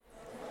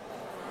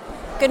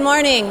Good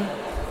morning.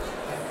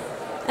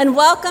 And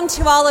welcome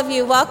to all of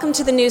you. Welcome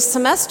to the new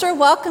semester.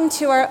 Welcome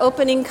to our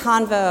opening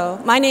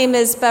convo. My name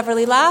is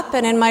Beverly Lapp,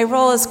 and in my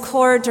role as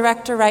core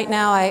director right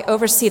now, I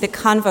oversee the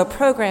convo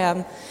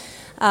program.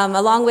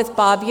 Along with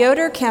Bob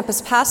Yoder,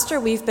 campus pastor,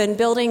 we've been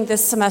building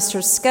this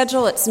semester's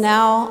schedule. It's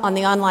now on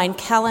the online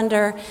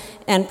calendar,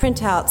 and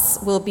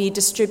printouts will be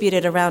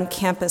distributed around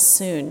campus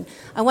soon.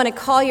 I want to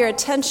call your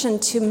attention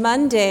to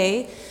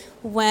Monday,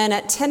 when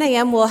at 10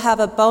 a.m. we'll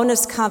have a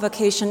bonus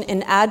convocation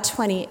in Ad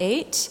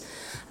 28.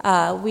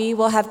 We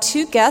will have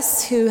two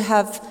guests who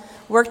have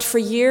worked for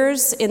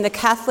years in the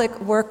Catholic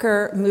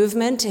worker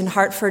movement in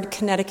Hartford,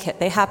 Connecticut.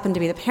 They happen to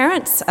be the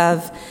parents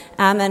of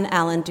Ammon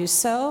Allen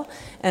Dussault,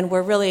 and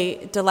we're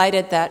really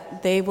delighted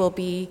that they will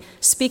be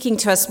speaking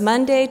to us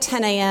Monday,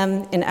 10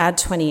 a.m. in Ad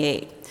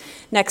 28.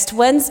 Next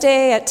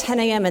Wednesday at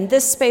 10 a.m. in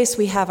this space,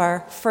 we have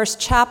our first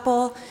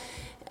chapel,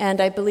 and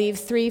I believe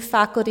 3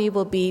 faculty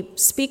will be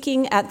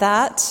speaking at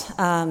that,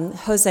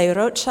 Jose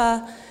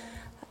Rocha,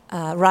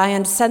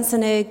 Ryan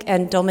Sensenig,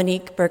 and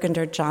Dominique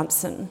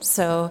Bergender-Johnson.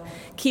 So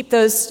keep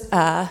those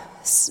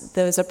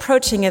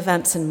approaching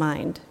events in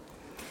mind.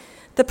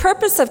 The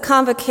purpose of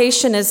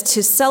Convocation is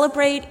to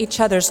celebrate each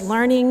other's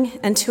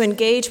learning and to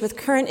engage with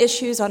current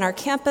issues on our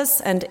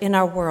campus and in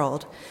our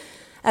world.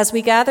 As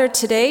we gather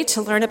today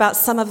to learn about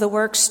some of the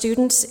work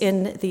students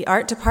in the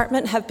art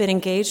department have been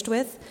engaged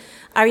with,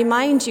 I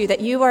remind you that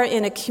you are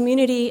in a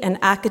community and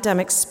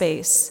academic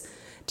space.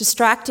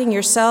 Distracting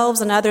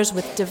yourselves and others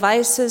with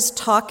devices,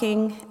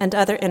 talking, and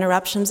other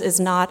interruptions is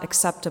not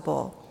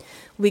acceptable.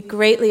 We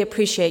greatly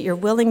appreciate your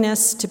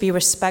willingness to be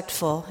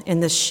respectful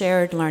in this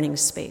shared learning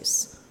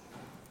space.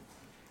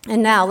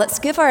 And now, let's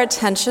give our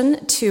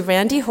attention to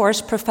Randy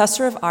Horst,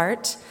 Professor of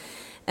Art,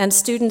 and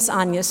students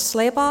Anya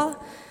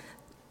Sleba,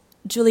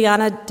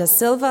 Juliana Da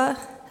Silva,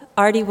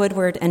 Artie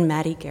Woodward, and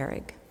Maddie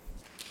Gehrig.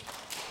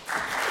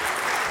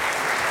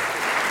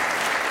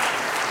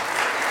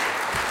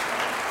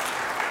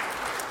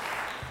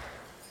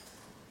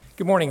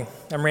 Good morning.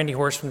 I'm Randy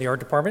Horst from the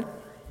Art Department.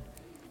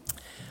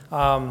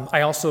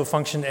 I also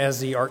function as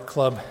the Art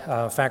Club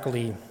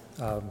faculty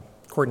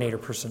coordinator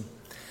person.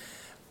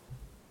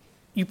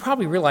 You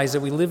probably realize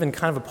that we live in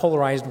kind of a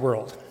polarized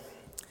world.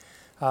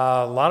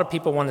 A lot of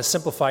people want to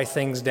simplify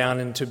things down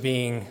into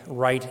being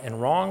right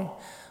and wrong,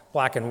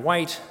 black and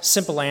white,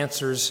 simple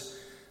answers,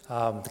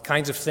 the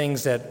kinds of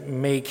things that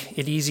make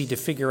it easy to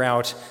figure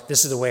out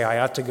this is the way I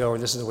ought to go or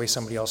this is the way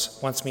somebody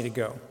else wants me to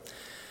go.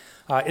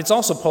 It's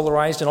also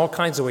polarized in all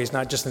kinds of ways,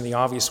 not just in the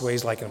obvious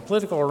ways like in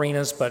political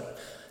arenas, but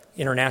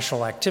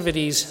international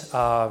activities,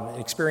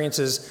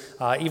 experiences,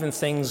 even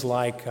things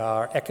like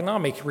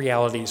economic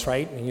realities,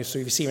 right? And so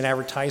if you see an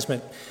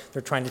advertisement,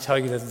 they're trying to tell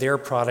you that their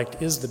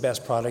product is the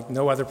best product.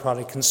 No other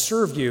product can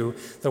serve you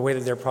the way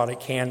that their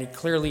product can. It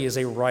clearly is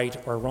a right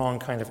or wrong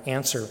kind of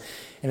answer.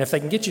 And if they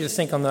can get you to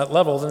think on that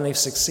level, then they've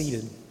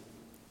succeeded.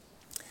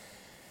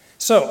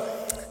 So,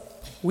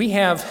 we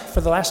have,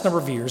 for the last number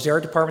of years, the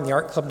Art Department and the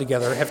Art Club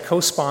together have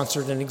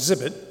co-sponsored an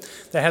exhibit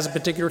that has a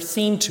particular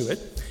theme to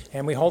it,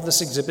 and we hold this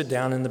exhibit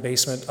down in the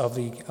basement of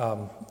the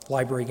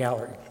library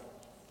gallery.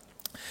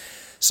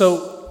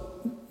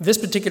 So this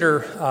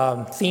particular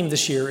theme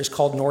this year is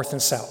called North and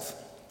South.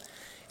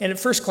 And at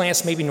first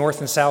glance, maybe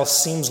North and South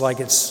seems like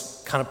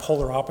it's kind of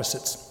polar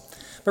opposites.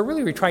 But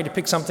really, we tried to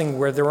pick something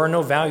where there are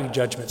no value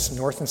judgments.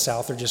 North and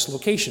South are just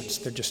locations,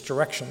 they're just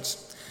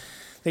directions.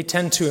 They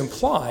tend to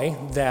imply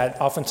that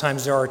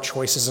oftentimes there are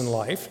choices in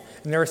life,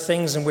 and there are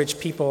things in which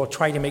people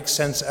try to make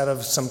sense out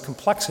of some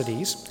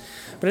complexities,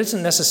 but it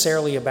isn't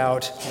necessarily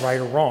about right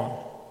or wrong.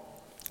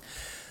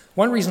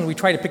 One reason we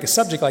try to pick a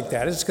subject like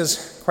that is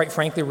because, quite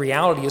frankly,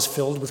 reality is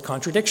filled with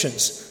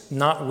contradictions,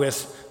 not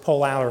with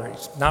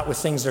polarities, not with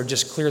things that are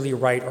just clearly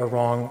right or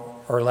wrong,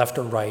 or left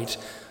or right,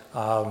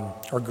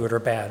 or good or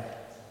bad.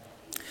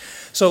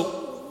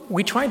 So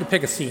we tried to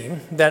pick a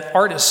theme that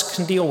artists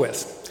can deal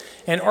with.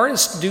 And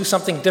artists do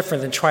something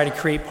different than try to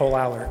create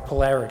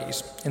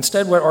polarities.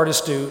 Instead, what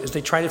artists do is they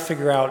try to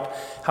figure out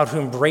how to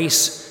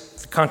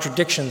embrace the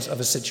contradictions of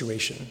a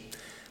situation,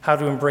 how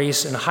to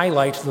embrace and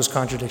highlight those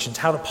contradictions,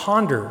 how to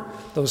ponder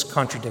those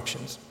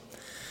contradictions.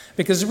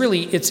 Because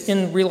really, it's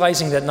in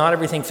realizing that not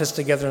everything fits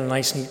together in a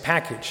nice, neat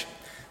package,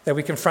 that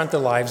we confront the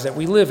lives that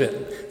we live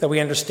in, that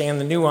we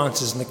understand the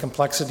nuances and the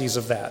complexities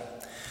of that.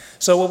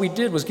 So what we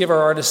did was give our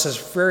artists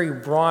a very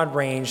broad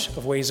range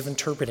of ways of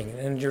interpreting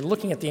it. And you're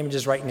looking at the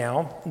images right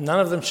now. None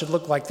of them should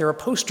look like they're a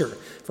poster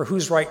for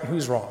who's right and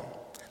who's wrong.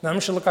 None of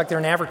them should look like they're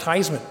an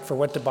advertisement for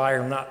what to buy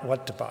or not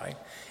what to buy.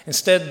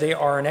 Instead, they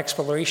are an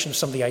exploration of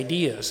some of the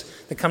ideas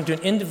that come to an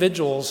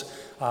individual's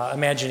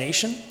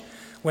imagination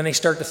when they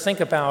start to think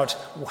about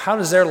how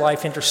does their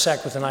life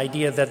intersect with an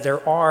idea that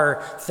there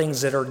are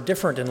things that are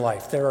different in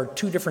life. There are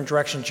 2 different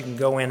directions you can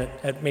go in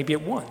at maybe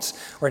at once,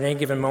 or at any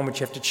given moment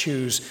you have to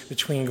choose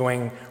between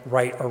going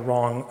right or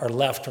wrong, or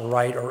left or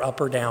right, or up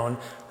or down,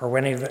 or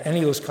any of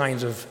those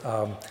kinds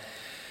of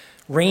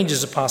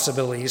ranges of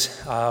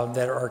possibilities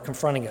that are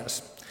confronting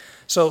us.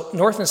 So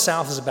North and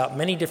South is about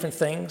many different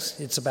things.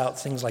 It's about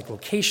things like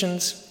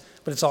locations,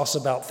 but it's also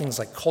about things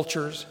like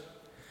cultures,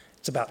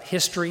 it's about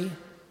history,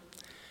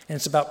 and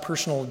it's about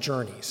personal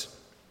journeys.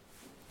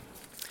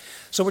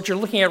 So what you're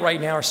looking at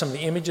right now are some of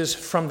the images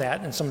from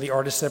that and some of the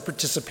artists that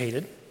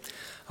participated.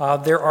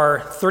 There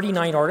are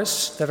 39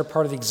 artists that are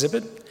part of the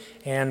exhibit,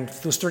 and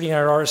those 39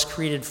 artists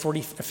created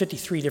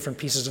 53 different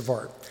pieces of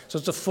art. So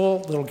it's a full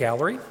little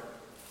gallery.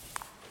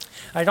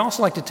 I'd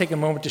also like to take a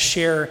moment to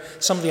share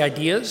some of the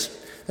ideas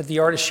that the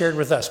artists shared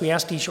with us. We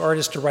asked each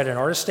artist to write an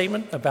artist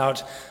statement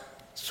about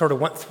sort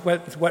of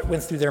what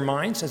went through their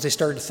minds as they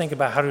started to think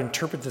about how to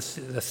interpret the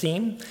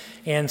theme.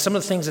 And some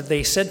of the things that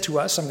they said to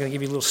us, I'm going to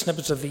give you little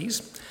snippets of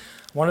these.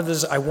 One of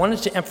those, I wanted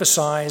to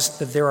emphasize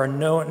that there are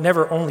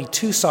never only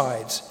two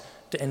sides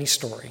to any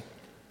story.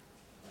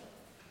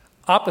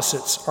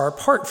 Opposites are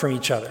apart from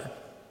each other,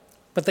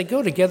 but they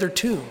go together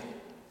too.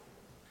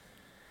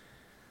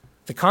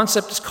 The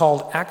concept is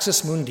called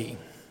axis mundi,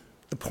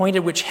 the point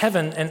at which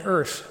heaven and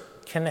earth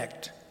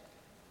connect.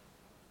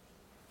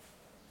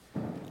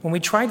 When we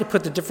try to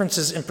put the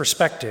differences in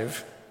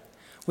perspective,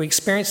 we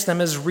experience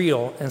them as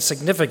real and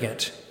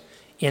significant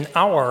in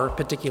our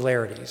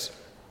particularities.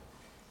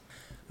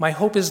 My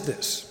hope is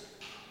this: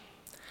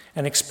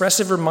 an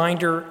expressive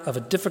reminder of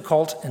a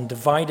difficult and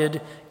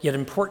divided yet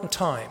important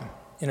time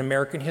in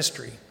American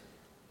history.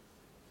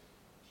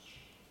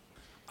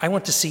 I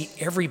want to see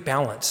every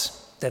balance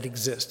that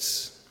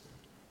exists.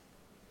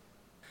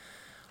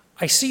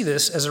 I see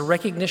this as a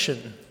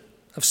recognition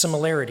of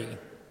similarity,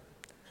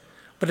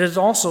 but it is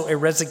also a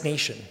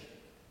resignation,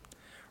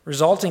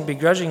 resulting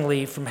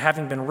begrudgingly from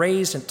having been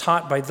raised and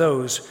taught by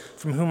those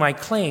from whom I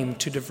claim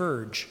to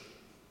diverge.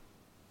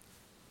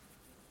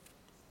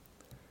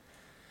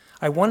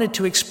 I wanted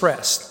to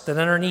express that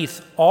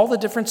underneath all the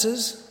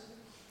differences,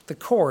 the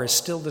core is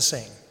still the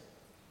same.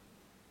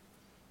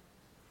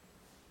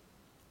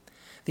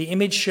 The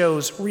image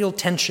shows real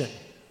tension,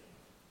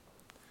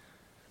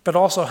 but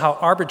also how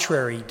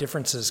arbitrary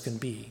differences can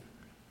be.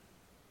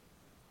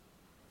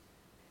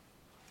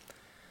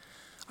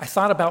 I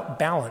thought about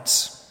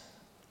balance,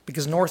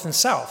 because North and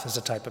South is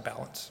a type of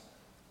balance.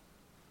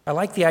 I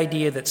like the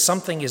idea that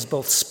something is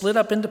both split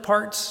up into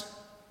parts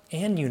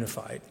and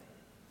unified.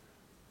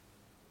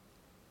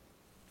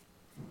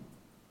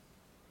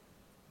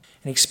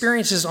 And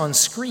experiences on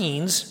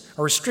screens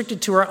are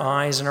restricted to our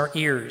eyes and our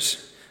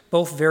ears,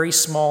 both very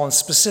small and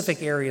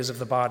specific areas of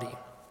the body.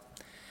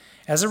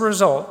 As a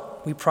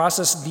result, we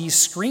process these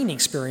screen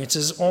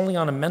experiences only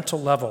on a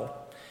mental level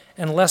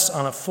and less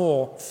on a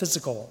full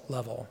physical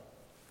level.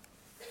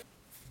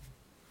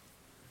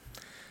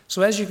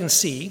 So as you can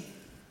see,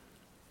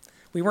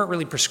 we weren't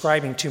really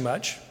prescribing too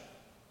much.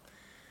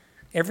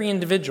 Every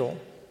individual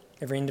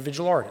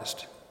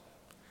artist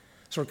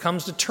sort of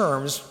comes to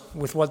terms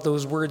with what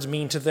those words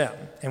mean to them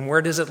and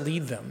where does it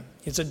lead them.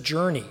 It's a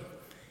journey.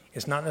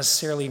 It's not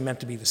necessarily meant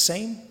to be the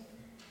same.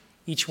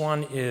 Each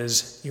one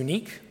is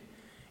unique,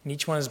 and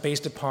each one is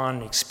based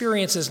upon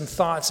experiences and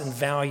thoughts and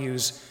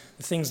values,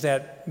 the things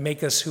that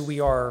make us who we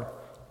are,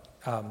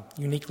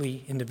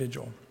 uniquely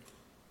individual.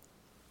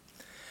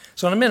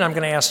 So in a minute, I'm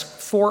going to ask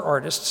 4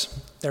 artists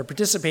that are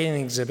participating in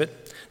the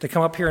exhibit to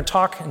come up here and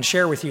talk and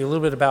share with you a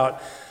little bit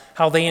about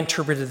how they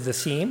interpreted the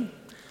theme,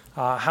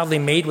 how they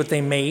made what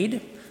they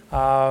made,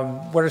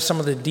 what are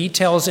some of the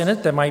details in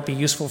it that might be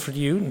useful for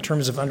you in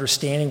terms of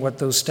understanding what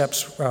those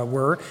steps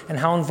were and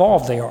how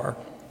involved they are.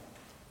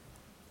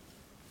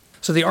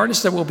 So the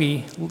artists that we'll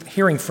be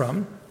hearing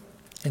from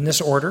in this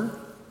order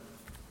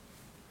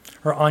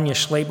are Anya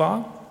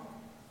Schleybaugh,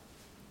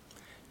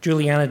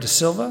 Juliana Da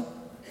Silva,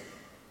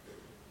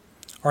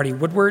 Artie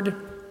Woodward,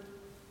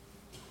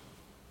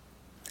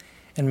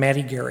 and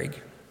Maddie Gehrig.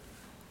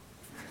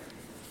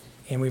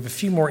 And we have a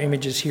few more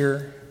images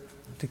here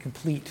to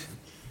complete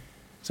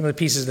some of the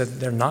pieces that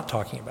they're not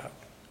talking about.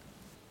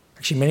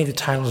 Actually, many of the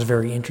titles are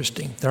very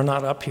interesting. They're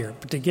not up here,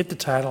 but to get the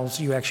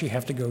titles, you actually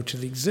have to go to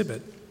the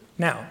exhibit.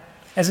 Now,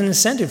 as an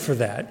incentive for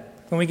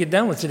that, when we get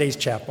done with today's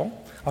chapel,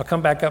 I'll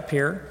come back up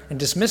here and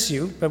dismiss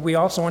you, but we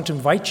also want to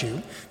invite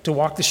you to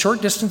walk the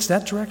short distance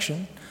that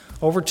direction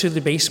over to the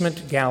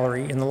basement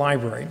gallery in the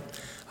library.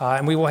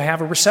 And we will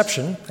have a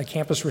reception, a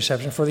campus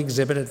reception for the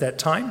exhibit at that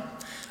time.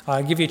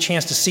 Give you a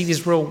chance to see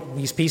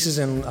these pieces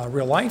in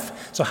real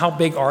life. So how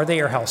big are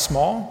they or how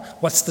small?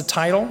 What's the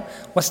title?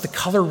 What's the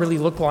color really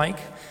look like?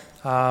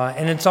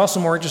 And it's also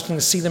more interesting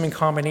to see them in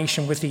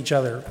combination with each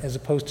other as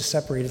opposed to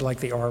separated like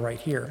they are right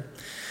here.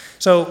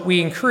 So we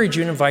encourage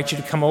you and invite you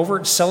to come over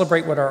and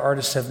celebrate what our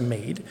artists have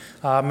made.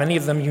 Many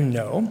of them you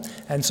know,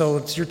 and so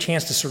it's your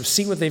chance to sort of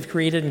see what they've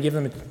created and give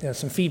them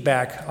some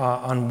feedback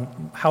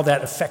on how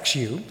that affects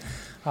you.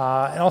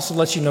 And also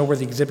lets you know where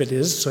the exhibit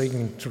is so you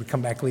can sort of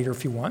come back later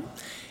if you want.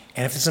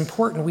 And if it's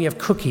important, we have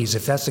cookies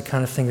if that's the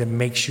kind of thing that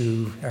makes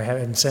you or have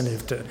an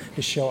incentive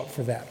to show up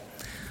for that.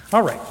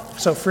 All right,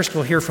 so first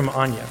we'll hear from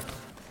Anya.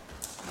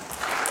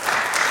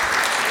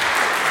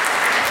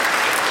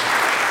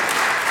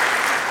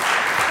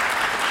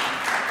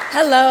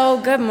 Hello,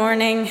 good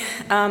morning.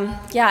 I'm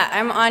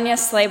Anya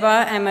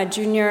Schleybaugh. I'm a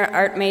junior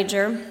art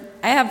major.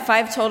 I have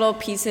 5 total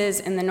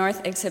pieces in the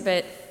North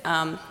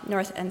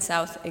and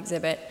South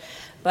exhibit,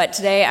 but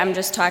today I'm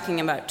just talking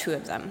about 2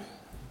 of them.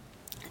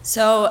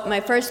 So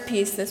my first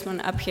piece, this one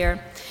up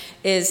here,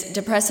 is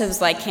Depressives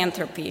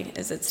Lycanthropy,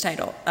 is its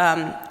title.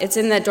 It's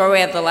in the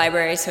doorway of the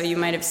library, so you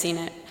might have seen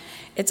it.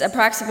 It's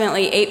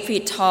approximately 8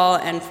 feet tall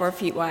and 4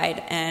 feet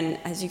wide, and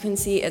as you can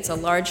see, it's a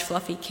large,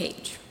 fluffy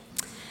cage.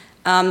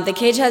 The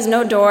cage has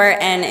no door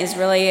and is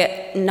really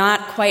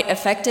not quite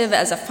effective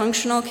as a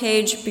functional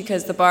cage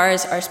because the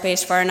bars are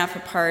spaced far enough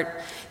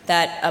apart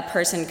that a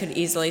person could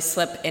easily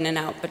slip in and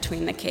out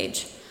between the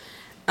cage.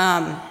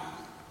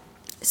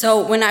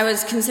 So when I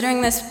was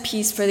considering this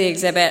piece for the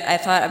exhibit, I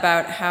thought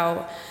about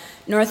how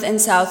north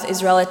and south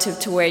is relative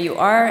to where you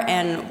are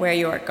and where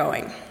you are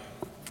going.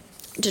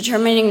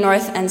 Determining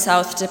north and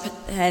south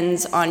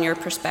depends on your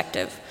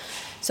perspective.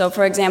 So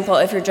for example,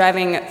 if you're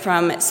driving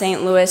from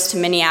St. Louis to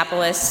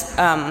Minneapolis,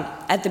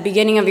 at the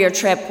beginning of your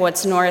trip,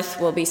 what's north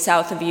will be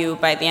south of you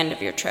by the end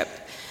of your trip.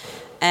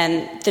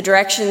 And the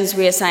directions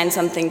we assign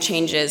something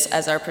changes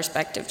as our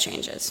perspective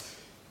changes.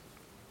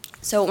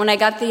 So when I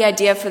got the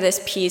idea for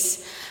this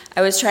piece,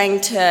 I was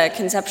trying to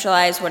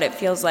conceptualize what it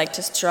feels like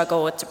to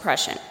struggle with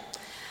depression.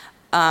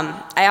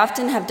 I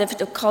often have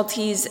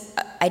difficulties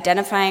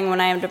identifying when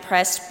I am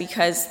depressed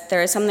because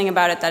there is something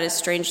about it that is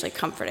strangely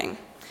comforting.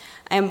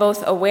 I am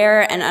both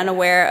aware and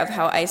unaware of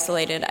how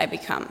isolated I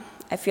become.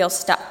 I feel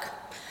stuck.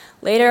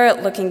 Later,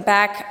 looking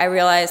back, I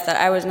realized that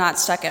I was not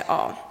stuck at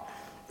all.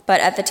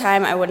 But at the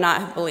time, I would not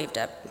have believed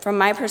it. From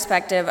my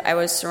perspective, I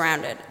was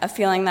surrounded, a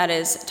feeling that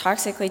is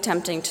toxically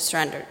tempting to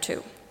surrender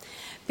to.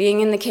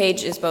 Being in the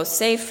cage is both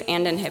safe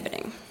and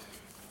inhibiting.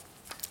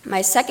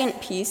 My second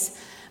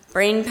piece,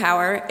 Brain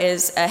Power,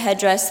 is a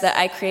headdress that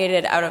I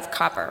created out of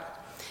copper.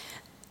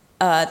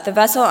 The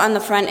vessel on the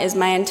front is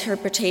my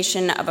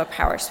interpretation of a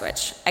power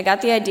switch. I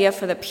got the idea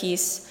for the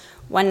piece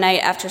one night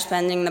after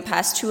spending the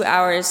past 2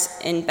 hours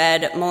in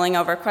bed mulling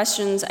over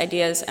questions,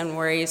 ideas, and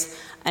worries,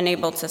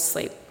 unable to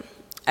sleep.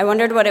 I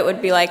wondered what it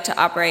would be like to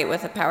operate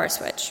with a power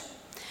switch.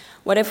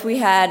 What if we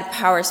had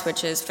power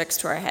switches fixed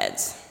to our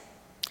heads?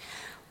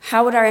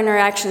 How would our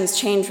interactions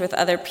change with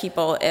other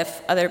people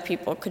if other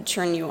people could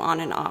turn you on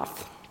and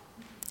off?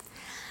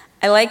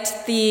 I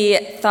liked the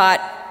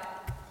thought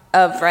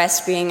of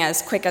rest being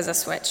as quick as a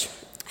switch.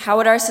 How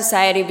would our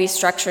society be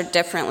structured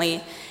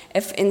differently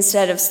if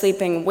instead of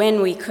sleeping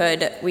when we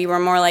could, we were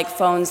more like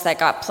phones that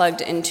got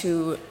plugged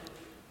into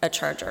a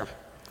charger?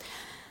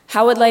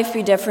 How would life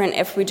be different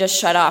if we just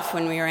shut off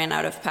when we ran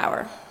out of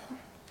power?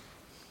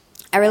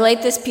 I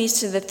relate this piece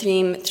to the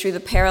theme through the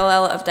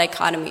parallel of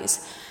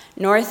dichotomies,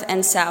 north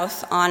and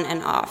south, on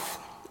and off.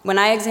 When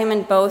I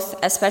examined both,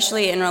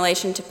 especially in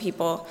relation to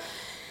people,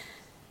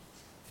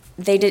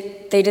 they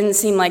didn't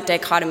seem like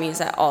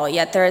dichotomies at all,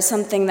 yet there is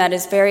something that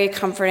is very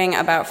comforting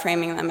about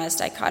framing them as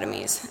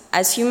dichotomies.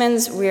 As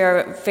humans, we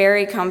are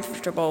very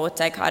comfortable with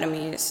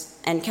dichotomies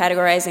and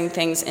categorizing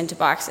things into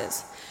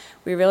boxes.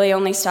 We really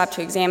only stop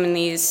to examine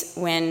these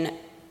when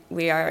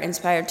we are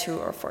inspired to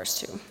or forced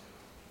to.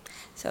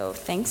 So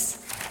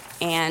thanks.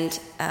 And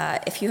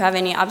if you have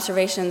any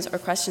observations or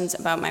questions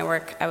about my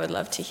work, I would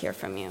love to hear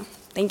from you.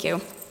 Thank you.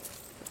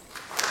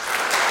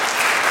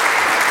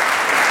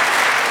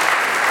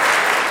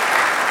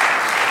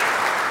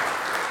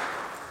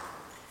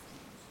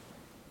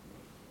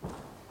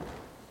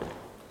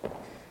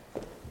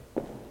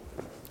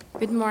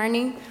 Good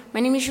morning. My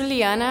name is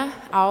Juliana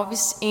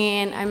Alves,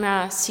 and I'm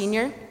a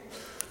senior.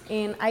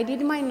 And I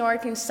did my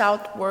North and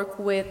South work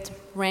with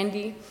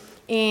Randy,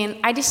 and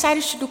I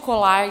decided to do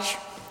collage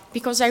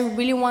because I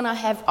really want to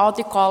have all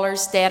the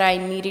colors that I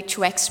needed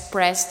to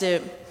express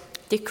the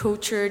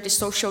culture, the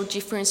social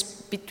difference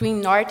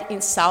between North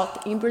and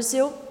South in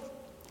Brazil.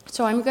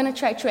 So I'm going to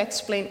try to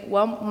explain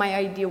what my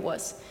idea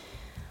was.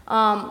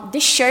 The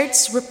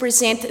shirts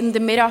represent in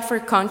the middle of our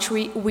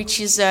country, which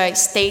is a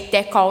state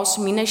that calls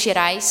Minas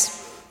Gerais.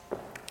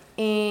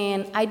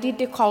 And I did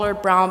the color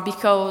brown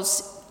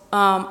because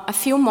a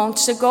few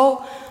months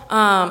ago,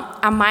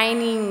 a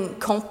mining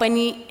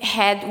company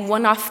had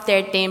one of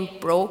their dams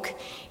broke,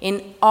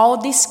 and all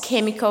these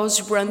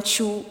chemicals run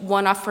to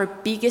one of our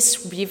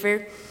biggest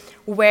rivers,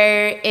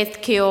 where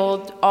it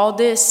killed all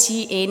the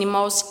sea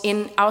animals,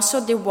 and also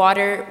the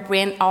water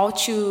ran out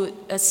to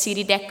a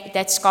city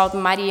that's called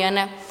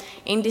Mariana,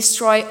 and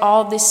destroy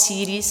all the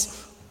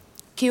cities,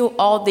 kill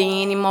all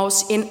the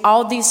animals, and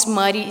all this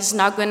mud is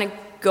not going to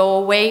go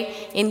away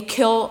and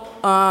kill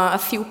a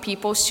few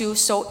people too.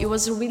 So it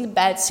was a really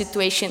bad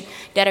situation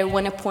that I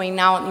want to point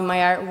out in my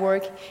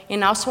artwork.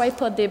 And also I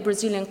put the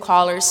Brazilian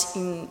colors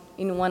in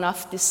one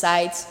of the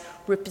sides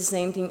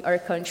representing our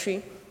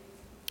country.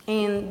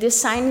 And the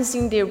signs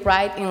in the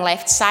right and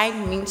left side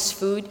means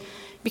food.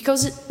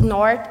 Because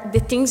north, the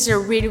things are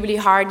really, really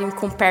hard in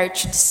compared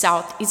to the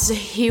south. It's a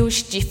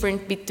huge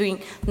difference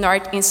between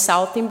north and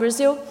south in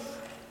Brazil.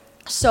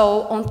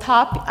 So on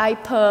top, I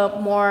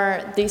put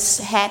more, this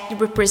hat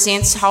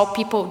represents how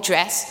people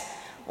dress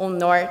on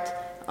north.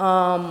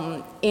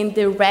 And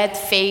the red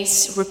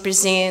face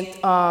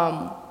represent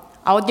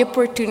all the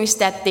opportunities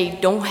that they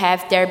don't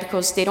have there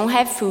because they don't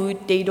have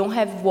food, they don't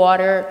have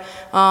water.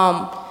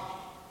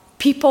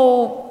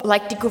 People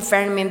like the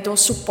government don't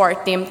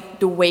support them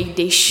the way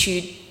they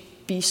should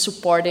be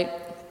supported.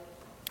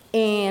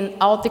 and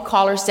all the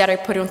colors that I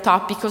put on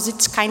top, because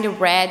it's kind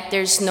of red,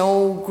 there's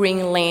no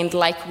green land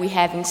like we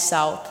have in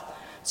South.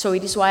 So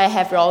it is why I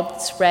have all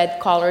these red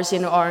colors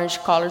and orange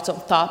colors on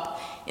top.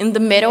 In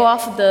the middle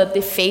of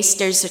the face,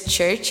 there's a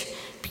church,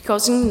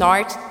 because in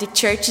North, the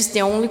church is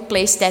the only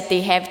place that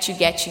they have to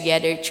get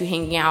together to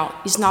hang out.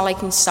 It's not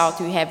like in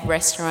South, we have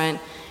restaurant,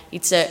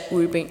 it's a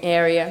urban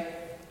area.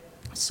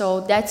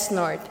 So that's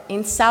North.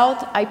 In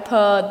South, I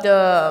put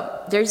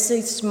there's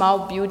a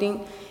small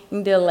building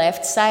in the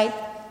left side,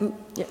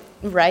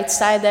 right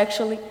side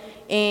actually,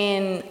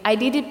 and I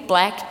did it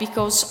black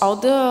because all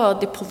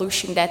the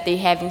pollution that they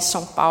have in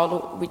São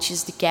Paulo, which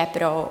is the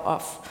capital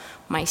of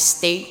my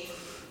state,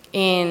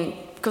 and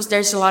because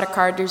there's a lot of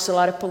cars, there's a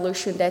lot of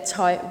pollution, that's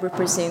how I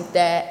represent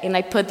that. And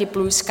I put the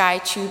blue sky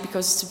too,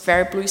 because it's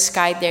very blue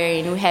sky there,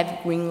 and we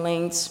have green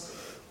lanes.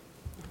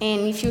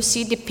 And if you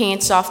see the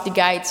pants of the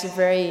guy, it's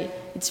very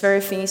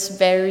thin, it's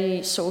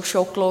very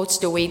social clothes,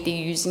 the way they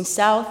use in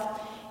South.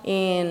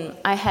 And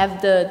I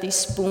have the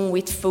spoon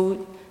with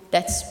food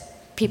that's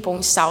people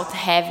in South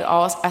have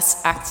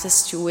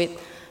access to it,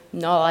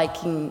 not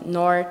like in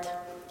North.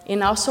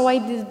 And also I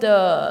did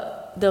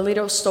the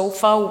little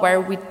sofa where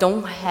we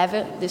don't have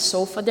it, the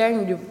sofa there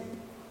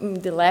in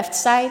the left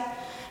side,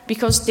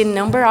 because the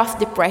number of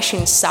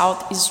depression in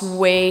South is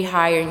way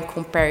higher in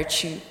compared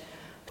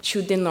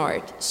to the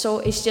North. So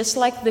it's just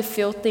like the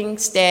few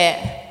things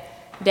that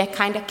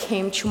kind of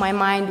came to my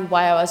mind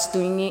while I was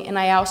doing it. And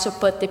I also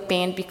put the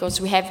pen because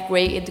we have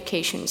great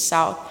education in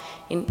South,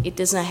 and it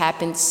doesn't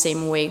happen the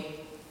same way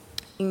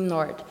in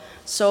North.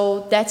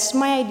 So that's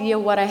my idea,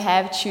 what I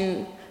have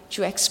to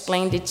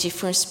explain the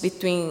difference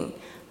between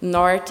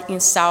North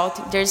and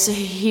South. There's a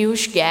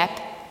huge gap,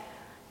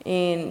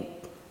 and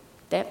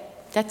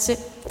that's it.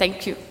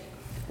 Thank you.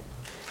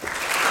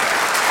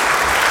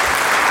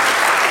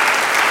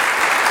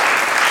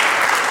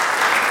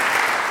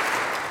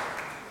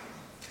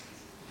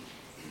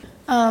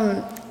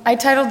 I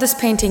titled this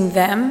painting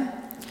Them.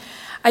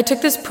 I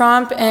took this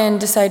prompt and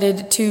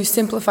decided to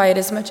simplify it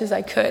as much as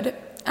I could.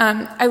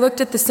 I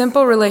looked at the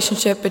simple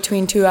relationship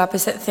between two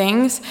opposite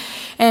things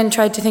and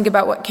tried to think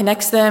about what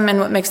connects them and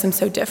what makes them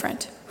so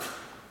different.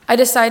 I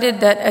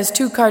decided that as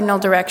two cardinal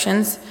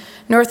directions,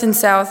 North and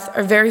South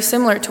are very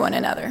similar to one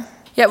another,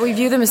 yet we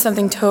view them as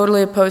something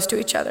totally opposed to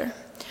each other.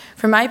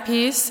 For my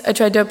piece, I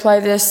tried to apply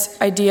this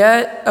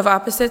idea of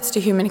opposites to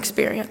human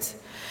experience.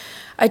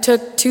 I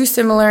took two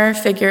similar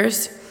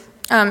figures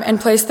and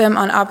placed them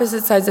on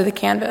opposite sides of the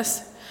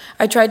canvas.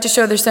 I tried to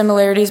show their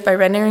similarities by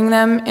rendering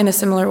them in a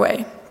similar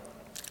way.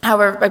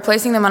 However, by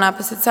placing them on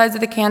opposite sides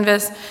of the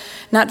canvas,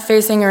 not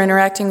facing or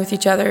interacting with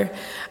each other,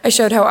 I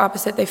showed how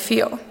opposite they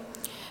feel.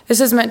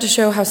 This is meant to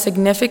show how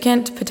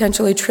significant,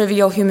 potentially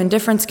trivial human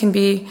difference can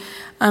be,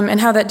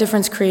 and how that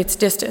difference creates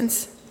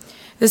distance.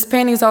 This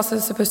painting is also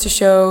supposed to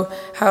show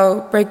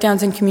how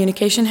breakdowns in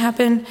communication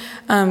happen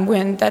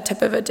when that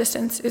type of a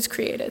distance is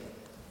created.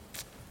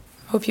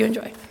 Hope you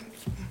enjoy.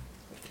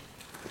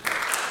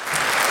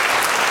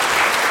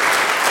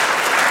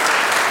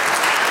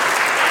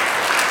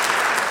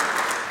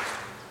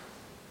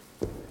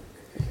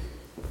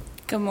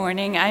 Good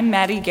morning, I'm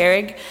Maddie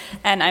Gehrig,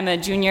 and I'm a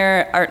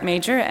junior art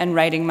major and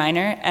writing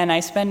minor, and I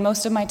spend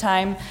most of my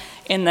time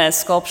in the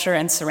sculpture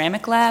and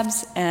ceramic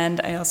labs, and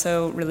I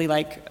also really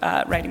like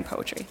writing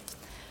poetry.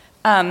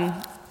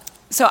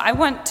 So I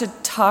want to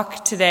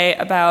talk today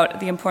about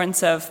the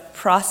importance of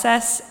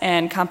process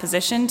and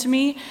composition to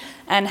me,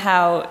 and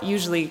how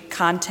usually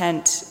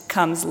content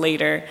comes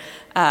later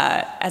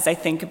as I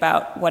think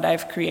about what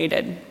I've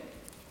created.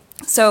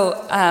 So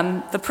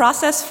the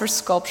process for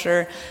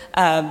sculpture,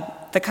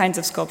 the kinds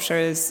of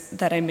sculptures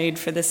that I made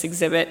for this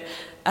exhibit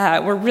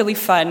were really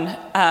fun.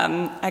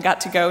 I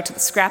got to go to the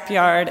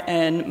scrapyard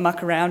and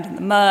muck around in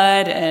the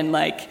mud and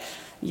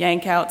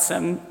yank out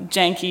some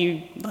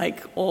janky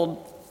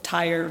old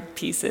tire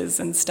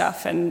pieces and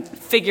stuff and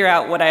figure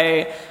out what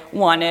I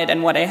wanted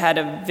and what I had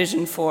a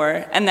vision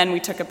for. And then we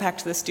took it back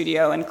to the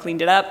studio and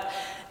cleaned it up.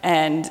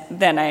 And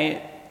then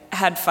I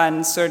had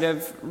fun sort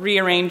of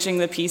rearranging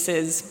the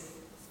pieces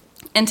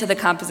into the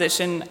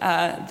composition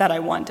that I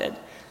wanted.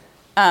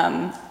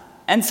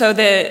 And so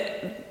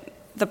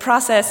the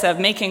process of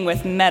making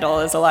with metal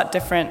is a lot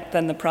different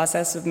than the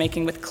process of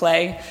making with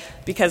clay,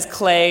 because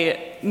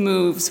clay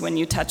moves when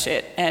you touch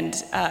it,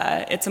 and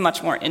it's a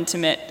much more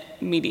intimate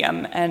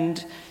medium,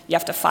 and you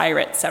have to fire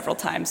it several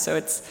times. So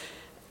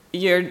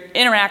your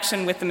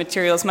interaction with the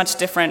material is much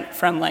different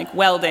from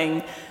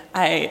welding.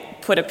 I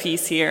put a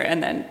piece here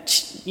and then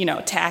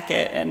tack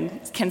it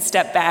and can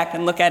step back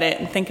and look at it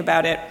and think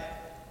about it.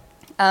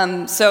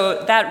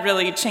 So that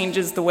really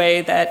changes the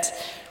way that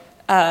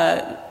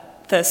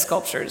the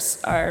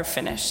sculptures are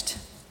finished.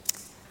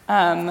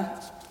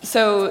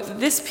 So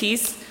this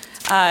piece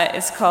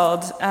is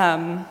called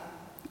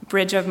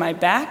Bridge of My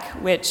Back,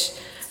 which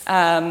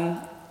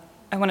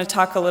I want to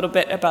talk a little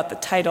bit about the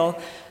title.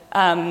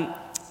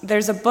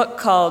 There's a book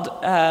called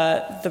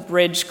The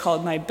Bridge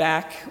Called My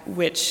Back,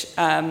 which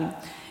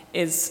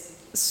is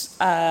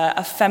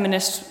a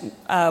feminist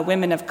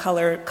women of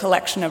color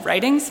collection of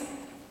writings.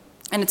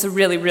 And it's a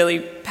really, really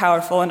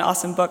powerful and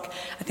awesome book.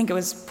 I think it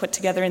was put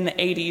together in the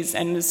 80s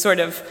and is sort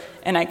of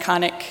an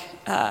iconic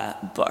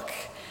book.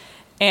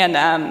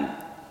 And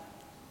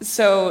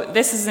so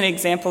this is an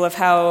example of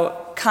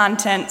how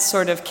content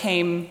sort of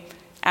came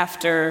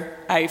after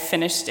I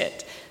finished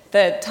it.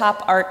 The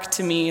top arc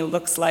to me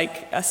looks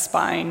like a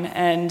spine,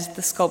 and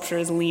the sculpture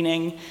is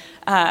leaning.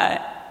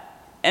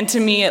 And to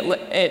me,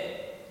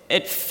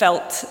 it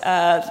felt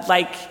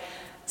like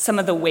some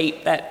of the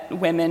weight that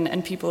women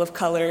and people of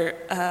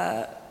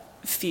color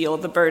feel,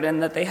 the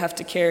burden that they have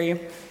to carry,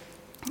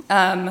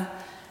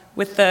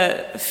 with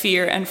the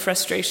fear and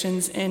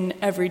frustrations in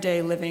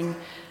everyday living.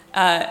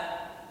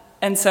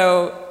 And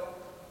so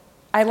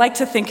I like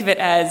to think of it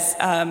as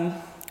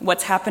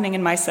what's happening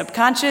in my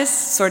subconscious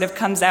sort of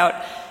comes out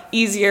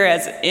easier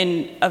as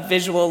in a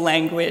visual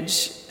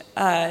language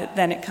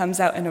than it comes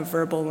out in a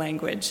verbal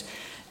language.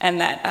 And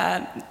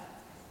that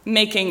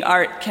making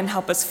art can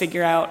help us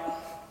figure out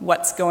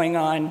what's going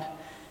on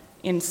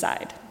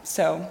inside.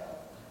 So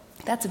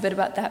that's a bit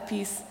about that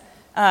piece.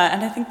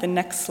 And I think the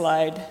next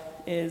slide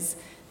is,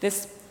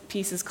 this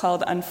piece is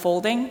called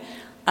Unfolding.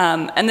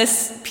 And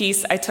this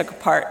piece I took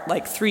apart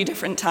like 3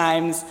 different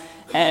times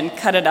and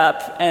cut it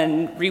up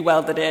and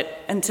re-welded it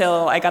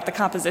until I got the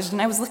composition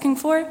I was looking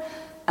for.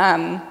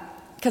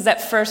 Because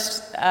at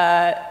first,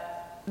 the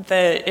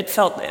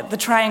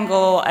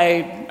triangle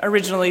I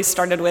originally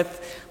started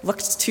with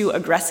looked too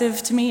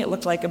aggressive to me. It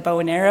looked like a bow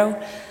and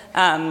arrow,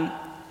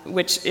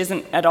 which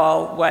isn't at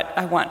all what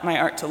I want my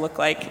art to look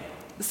like.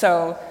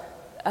 So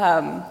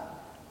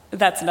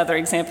that's another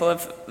example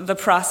of the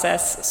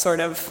process sort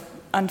of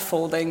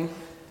unfolding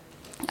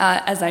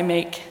as I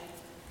make.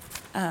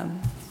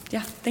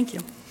 Thank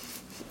you.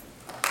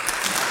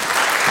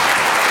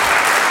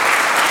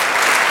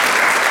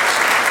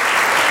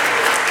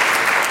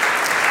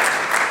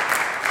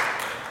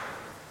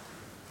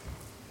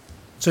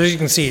 So as you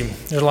can see,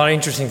 there's a lot of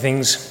interesting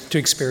things to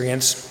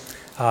experience.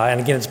 And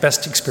again, it's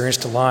best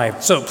experienced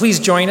live. So please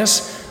join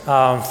us,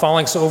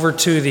 following us over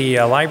to the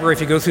library.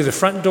 If you go through the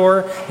front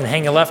door and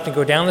hang a left and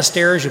go down the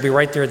stairs, you'll be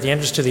right there at the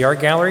entrance to the art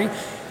gallery.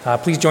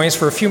 Please join us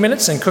for a few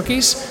minutes and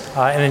cookies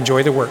and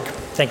enjoy the work.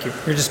 Thank you.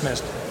 You're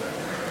dismissed.